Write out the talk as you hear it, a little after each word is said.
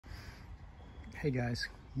Hey guys,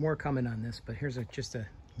 more coming on this, but here's just a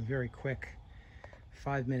very quick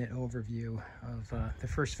 5-minute overview of the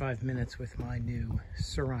first 5 minutes with my new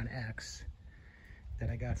Sur-Ron X that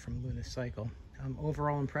I got from Unicycle.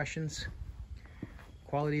 Overall impressions,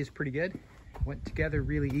 quality is pretty good. Went together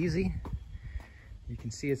really easy. You can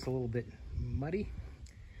see it's a little bit muddy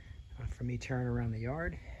from me tearing around the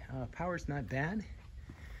yard. Power's not bad.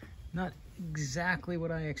 Not exactly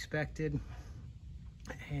what I expected.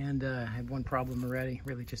 And I had one problem already,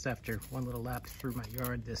 really just after one little lap through my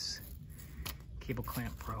yard, this cable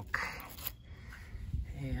clamp broke.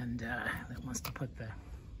 And that must have put the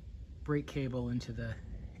brake cable into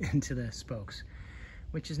the spokes,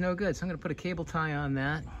 which is no good. So I'm gonna put a cable tie on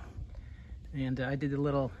that. And I did the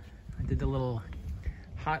little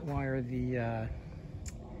hot wire the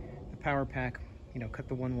power pack, cut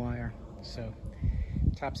the one wire. So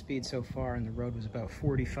top speed so far on the road was about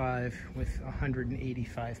 45 with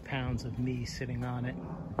 185 pounds of me sitting on it.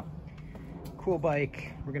 Cool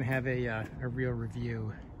bike. We're gonna have a real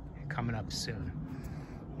review coming up soon.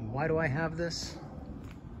 And why do I have this?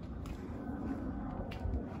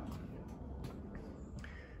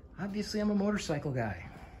 Obviously I'm a motorcycle guy.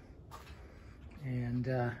 And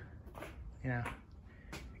I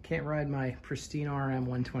can't ride my pristine RM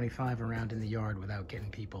 125 around in the yard without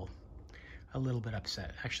getting people a little bit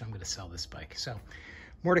upset. Actually, I'm going to sell this bike. So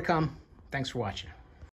more to come. Thanks for watching.